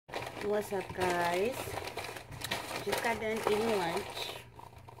What's up, guys? Just got done eating lunch.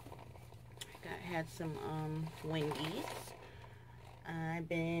 Had some Wendy's. I've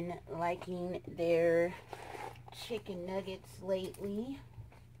been liking their chicken nuggets lately.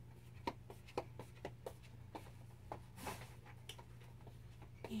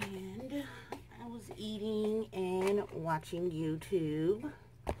 And I was eating and watching YouTube.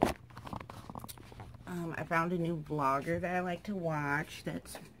 I found a new vlogger that I like to watch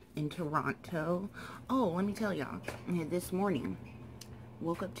that's in Toronto. Oh, let me tell y'all, this morning,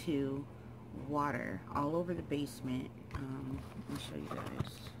 woke up to water all over the basement. Let me show you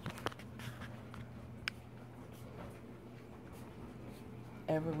guys.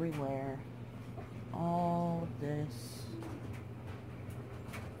 Everywhere. All this.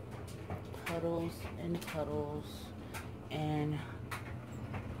 Puddles and puddles. And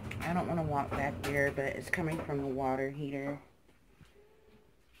I don't want to walk back there, but it's coming from the water heater.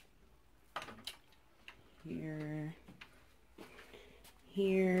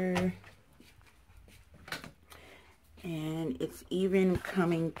 Here, and it's even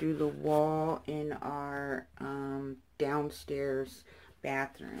coming through the wall in our downstairs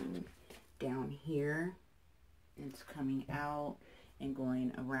bathroom. Down here, it's coming out and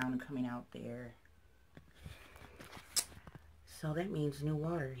going around and coming out there. So that means new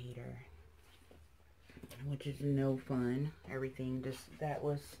water heater, which is no fun. Everything just that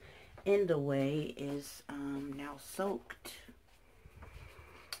was in the way is now soaked.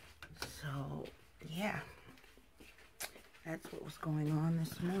 So yeah, that's what was going on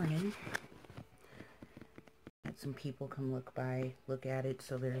this morning. Had some people come look at it,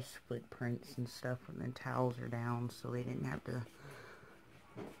 so there's footprints and stuff, and then towels are down, so they didn't have to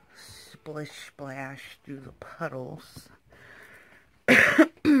splash through the puddles.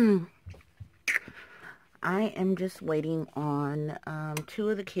 I am just waiting on two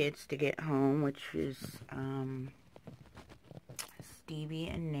of the kids to get home, which is Stevie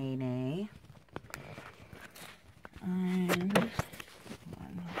and Nene. And hold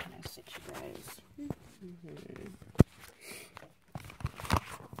on, how can I sit you guys?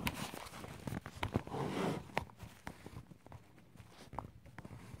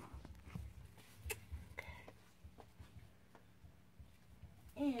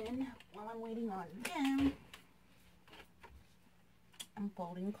 And while I'm waiting on them, I'm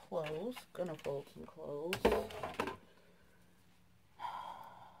folding clothes. Gonna fold some clothes.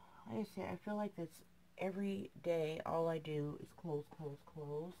 Like I said, I feel like that's every day. All I do is clothes, clothes,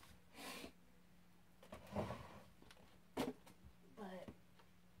 clothes. But,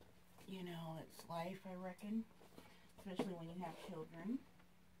 you know, it's life, I reckon. Especially when you have children.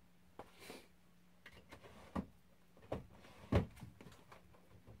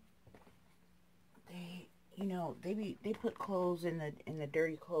 You know, they put clothes in the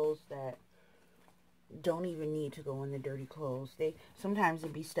dirty clothes that don't even need to go in the dirty clothes. Sometimes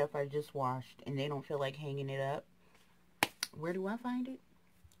it'd be stuff I just washed and they don't feel like hanging it up. Where do I find it?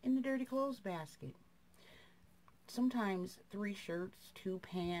 In the dirty clothes basket. Sometimes 3 shirts, 2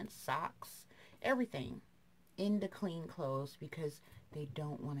 pants, socks, everything in the clean clothes because they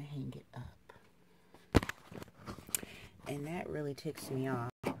don't want to hang it up. And that really ticks me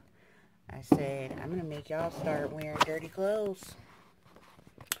off. I said, I'm going to make y'all start wearing dirty clothes.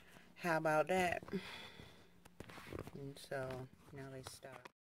 How about that? And so, now they stop.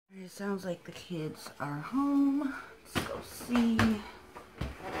 It sounds like the kids are home. Let's go see.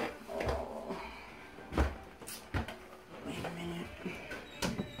 Oh. Wait a minute.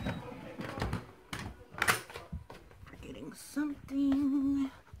 Forgetting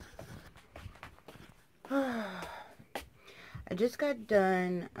something. I just got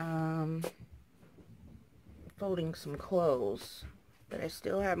done folding some clothes, but I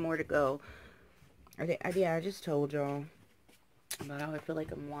still have more to go. Yeah, I just told y'all about how I feel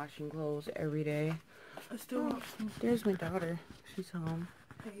like I'm washing clothes every day. I still want some. There's my daughter. She's home.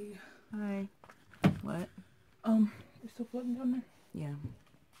 Hey. Hi. What? It's still floating down there? Yeah.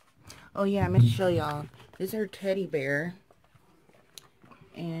 Oh yeah, I meant to show y'all. This is her teddy bear.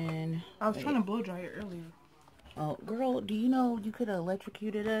 And I was trying to blow dry it earlier. Oh, girl, do you know you could have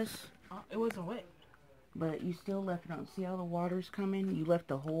electrocuted us? It wasn't wet. But you still left it on. See how the water's coming? You left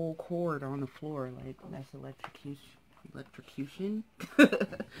the whole cord on the floor. Like, that's electrocution.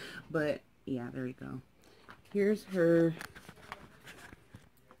 But, yeah, there you go. Here's her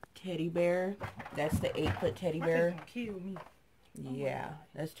teddy bear. That's the 8-foot teddy bear. Kill me. Yeah,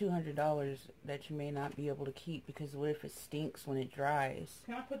 that's $200 that you may not be able to keep because what if it stinks when it dries?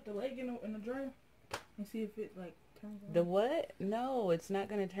 Can I put the leg in the dryer and see if it like turns on? The what? No, it's not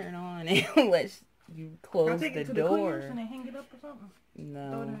gonna turn on unless You close take the it to door. The cleaners and then hang it up or something. No,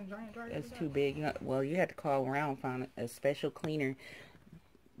 Throw it in a giant dryer that's like too that. big. Well, you have to call around, find a special cleaner.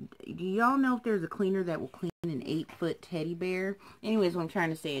 Do y'all know if there's a cleaner that will clean an 8-foot teddy bear? Anyways, what I'm trying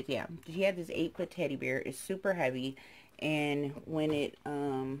to say is, yeah, she had this 8-foot teddy bear. It's super heavy, and when it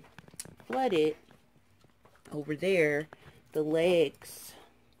flooded over there, the legs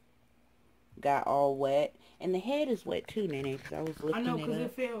got all wet, and the head is wet too, Nene. Because I was lifting it up. I know, because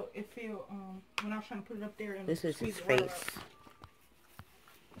it fell. When I was trying to put it up there and this is his squeeze the water face. out.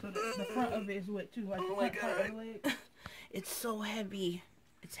 So the front of it is wet too, like the front part of the leg. It's so heavy.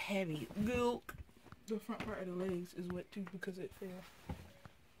 It's heavy. Gook. The front part of the legs is wet too because it fell.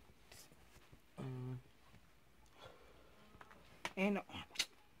 And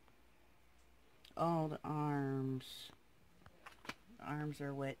oh, the arms. The arms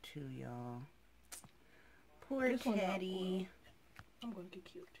are wet too, y'all. Poor Teddy. I'm gonna get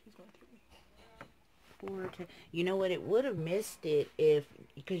killed. He's gonna kill me. You know what? It would have missed it if,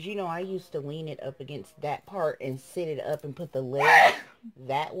 because you know I used to lean it up against that part and sit it up and put the leg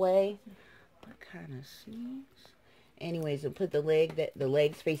that way. What kind of sneeze? Anyways, and put the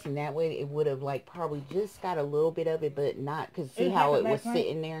legs facing that way, it would have like probably just got a little bit of it, but not, because see how it was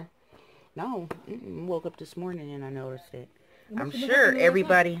sitting there. No, woke up this morning and I noticed it. I'm sure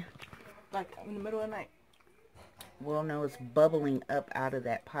everybody, like in the middle of the night, will know it's bubbling up out of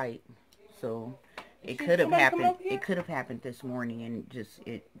that pipe. So it could have happened. It could have happened this morning, and just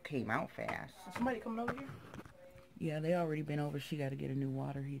it came out fast. Is somebody coming over here? Yeah, they already been over. She got to get a new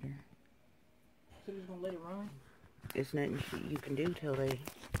water heater. So he's gonna let it run. It's nothing you can do till they.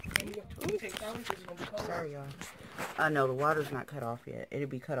 Sorry, y'all. No, the water's not cut off yet. It'll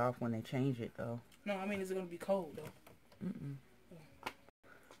be cut off when they change it, though. No, I mean, is it gonna be cold though?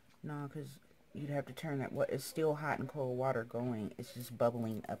 No, because you'd have to turn that. It's still hot and cold water going. It's just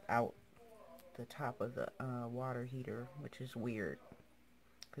bubbling up out the top of the water heater, which is weird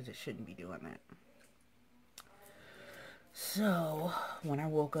because it shouldn't be doing that. So when I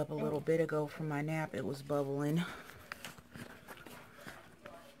woke up a little bit ago from my nap, it was bubbling.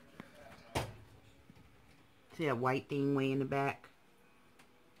 See that white thing way in the back?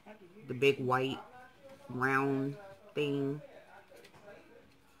 The big white round thing.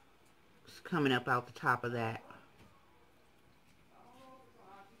 It's coming up out the top of that.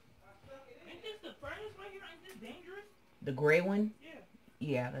 Dangerous? The gray one? Yeah.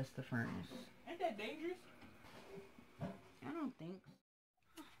 Yeah, that's the furnace. Ain't that dangerous? I don't think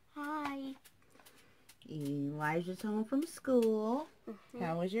so. Hi. Elijah's home from school.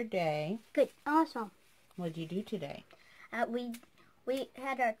 How was your day? Good. Awesome. What did you do today? We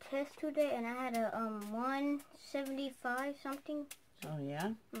had our test today, and I had a 175 something. Oh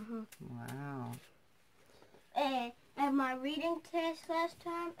yeah? Wow. And at my reading test last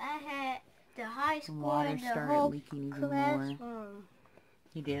time, I had the high score Water in the started whole leaking even more. classroom.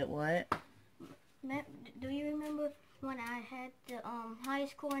 You did what? Do you remember when I had the high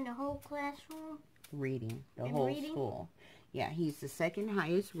score in the whole classroom? Reading. The whole school. Yeah, he's the second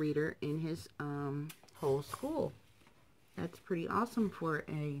highest reader in his whole school. That's pretty awesome for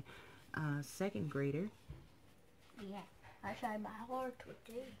a second grader. Yeah, I tried my hard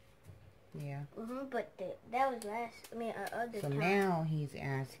today. Yeah. But that was other So time. now he's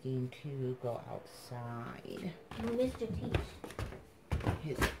asking to go outside. Mr. T.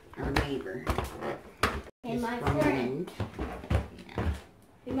 Our neighbor. And his my friend. Yeah.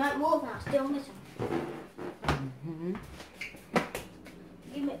 He might move now, still missing.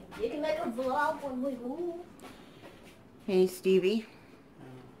 You can make a vlog when we move. Hey Stevie.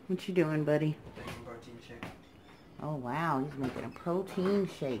 What you doing, buddy? Making protein shake. Oh wow, he's making a protein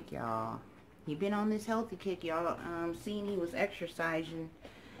shake, y'all. He been on this healthy kick, y'all. Seen he was exercising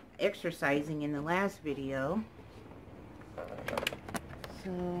in the last video.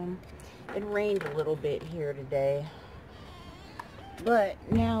 So it rained a little bit here today, but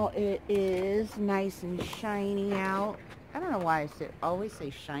now it is nice and shiny out. I don't know why I always say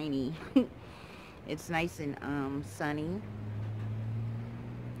shiny. It's nice and sunny.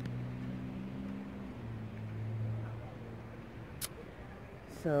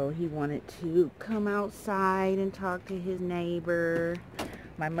 So he wanted to come outside and talk to his neighbor.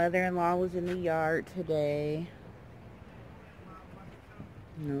 My mother-in-law was in the yard today.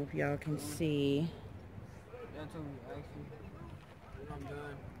 I don't know if y'all can see. Dad told me actually when I'm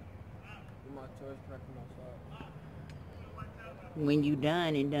done with my toys cracking outside. When you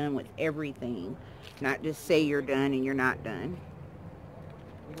done and done with everything. Not just say you're done and you're not done.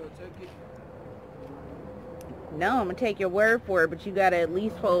 You gonna take it? No, I'm going to take your word for it, but you got to at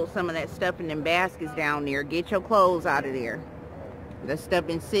least fold some of that stuff in them baskets down there. Get your clothes out of there. That stuff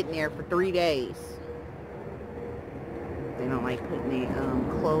been sitting there for 3 days. They don't like putting the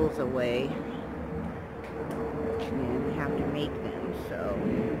clothes away. And they have to make them, so.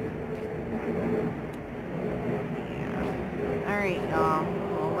 Yeah. Alright, y'all.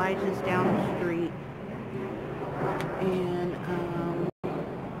 Well, Elijah's down the street. And,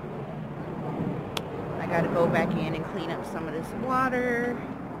 I gotta go back in and clean up some of this water.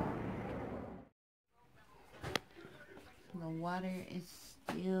 The water is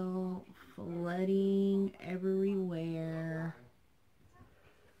still flooding everywhere.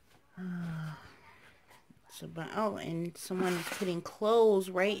 It's about, oh, and someone is putting clothes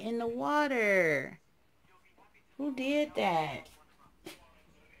right in the water. Who did that?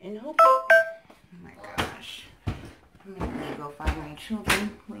 And who? Oh my gosh. I'm gonna go find my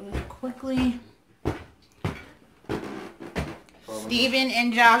children really quickly. Steven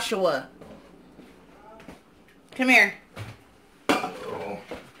and Joshua. Come here. Oh,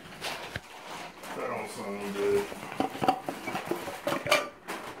 that don't sound good.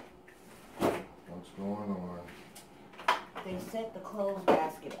 What's going on? They set the clothes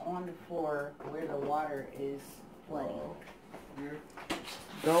basket on the floor where the water is flooding.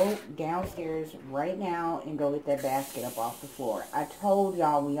 Go downstairs right now and go get that basket up off the floor. I told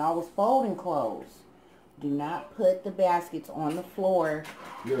y'all when y'all was folding clothes, do not put the baskets on the floor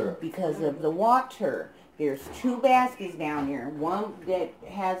because of the water. There's 2 baskets down here. One that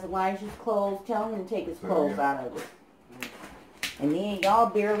has Elijah's clothes. Tell him to take his clothes out of it. And then y'all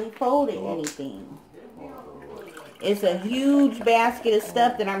barely folded anything. It's a huge basket of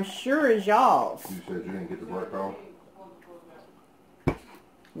stuff that I'm sure is y'all's. You said you didn't get the work out?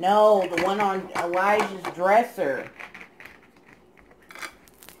 No, the one on Elijah's dresser.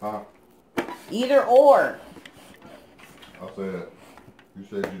 Huh? Either or. I said, you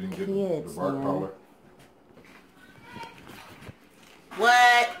said you didn't get Kids, the bark man. collar?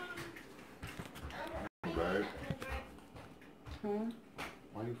 What? Babe, Huh?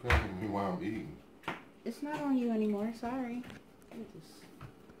 why you filming me while I'm eating? It's not on you anymore. Sorry.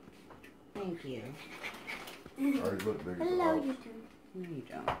 Thank you. I already look big as a Hello, house. YouTube. No, you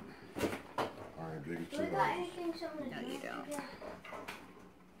don't. I ain't big as We two got houses. anything something No, you don't. Yeah.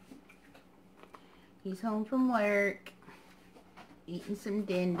 He's home from work. Eating some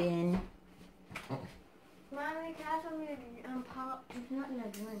din-din. Mommy, can I have some of your pop? It's not in a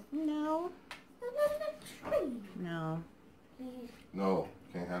drink. No. It's not in a drink. No. Please. No,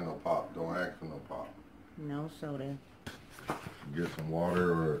 can't have no pop. Don't ask for no pop. No soda. Get some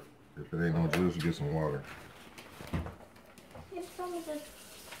water, or if it ain't no juice, get some water. It's some of this.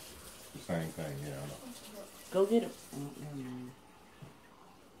 The same thing, yeah, I know. Go get it. Oh, never mind.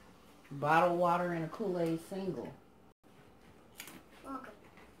 Bottled water and a Kool-Aid single. Okay.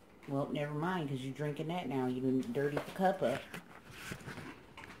 Well, never mind, because you're drinking that now. You done dirtied the cup up.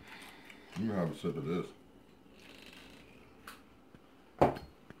 You can have a sip of this.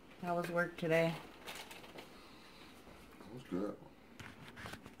 How was work today? That's good.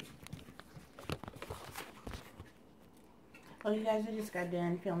 Well, you guys, I just got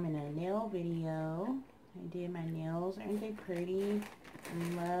done filming a nail video. I did my nails. Aren't they pretty?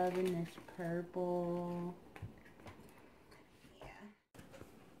 I'm loving this purple. Yeah.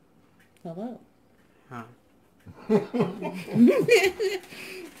 Hello. Huh.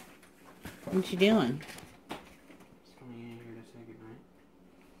 What you doing? Just coming in here to say goodnight.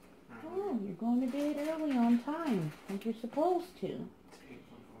 Oh, you're going to bed early on time, like you're supposed to.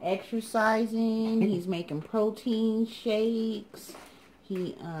 Exercising. He's making protein shakes.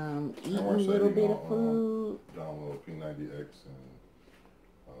 He eating a little bit of food. Download P90X and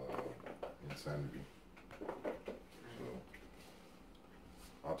Insanity. So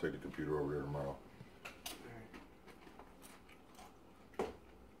I'll take the computer over there tomorrow,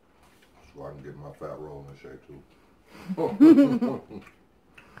 so I can get my fat roll in shape too.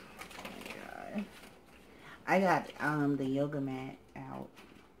 I got the yoga mat out.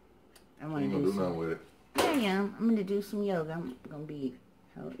 I want You to gonna do do some. nothing with it? Yeah, I am. I'm gonna do some yoga. I'm gonna be,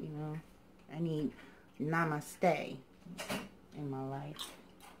 you know, I need namaste in my life.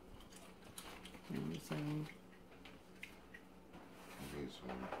 You know what I'm saying? Okay, so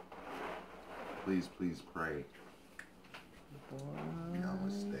please pray. Boy,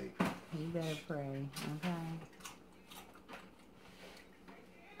 Namaste. you better pray, okay?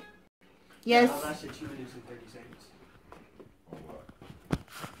 Yes. I'll last you 2 minutes and 30 seconds. Oh, what?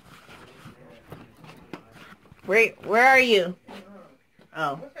 Where are you?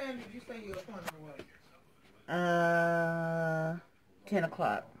 Oh. What time did you say your appointment was? 10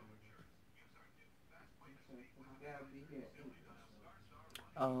 o'clock. Gotta be here.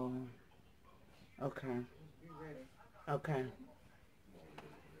 Oh. Okay. Be ready. Okay.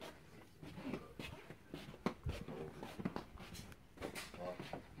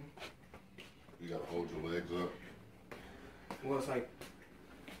 Hold your legs up. Well, it's like,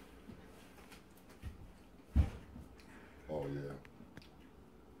 Oh yeah.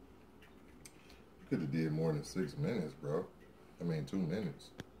 You could have did more than 6 minutes, bro. I mean 2 minutes.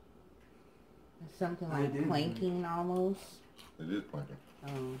 It's something I like did. planking almost. It is planking.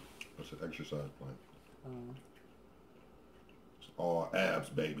 Oh. It's an exercise plank. Oh. It's all abs,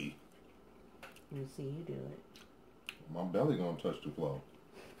 baby. Let me see you do it. My belly gonna touch the floor.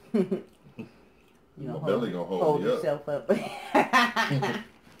 You My know, belly gonna hold me up. yourself up.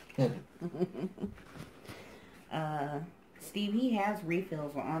 Steve, he has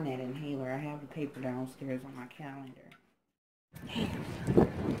refills on that inhaler. I have the paper downstairs on my calendar. Hey,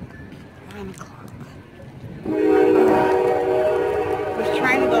 9 o'clock. I was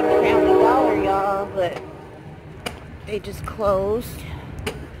trying to go to Family Dollar, y'all, but they just closed.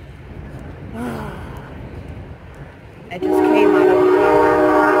 I just came out of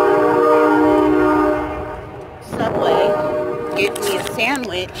Subway, get me a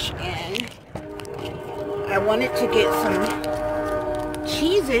sandwich, and I wanted to get some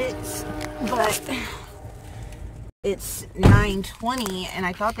Cheez-Its, but it's 9:20, and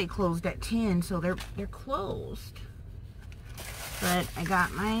I thought they closed at 10, so they're closed. But I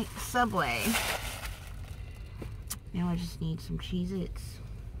got my Subway. Now I just need some Cheez-Its.